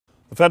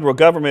The federal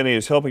government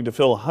is hoping to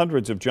fill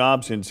hundreds of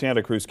jobs in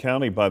Santa Cruz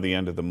County by the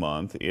end of the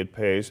month. It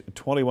pays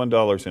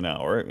 $21 an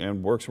hour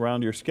and works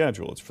around your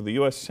schedule. It's for the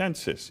U.S.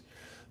 Census.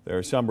 There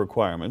are some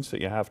requirements that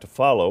you have to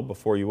follow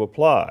before you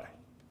apply.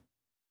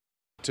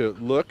 To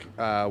look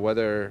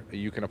whether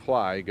you can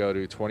apply, go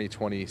to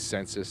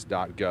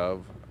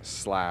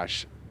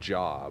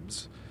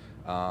 2020census.gov/jobs.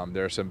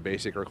 There are some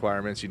basic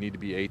requirements. You need to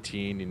be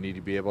 18, you need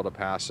to be able to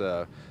pass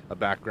a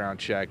background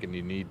check, and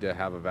you need to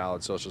have a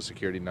valid social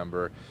security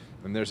number.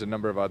 And there's a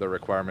number of other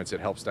requirements.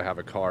 It helps to have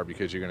a car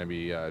because you're going to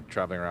be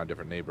traveling around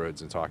different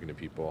neighborhoods and talking to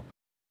people.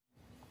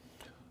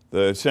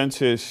 The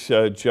census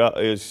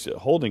is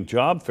holding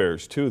job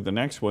fairs too. The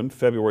next one,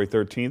 February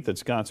 13th at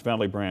Scotts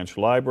Valley Branch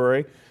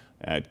Library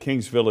at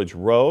Kings Village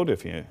Road.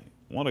 If you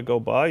want to go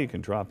by, you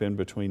can drop in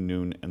between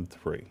noon and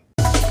 3.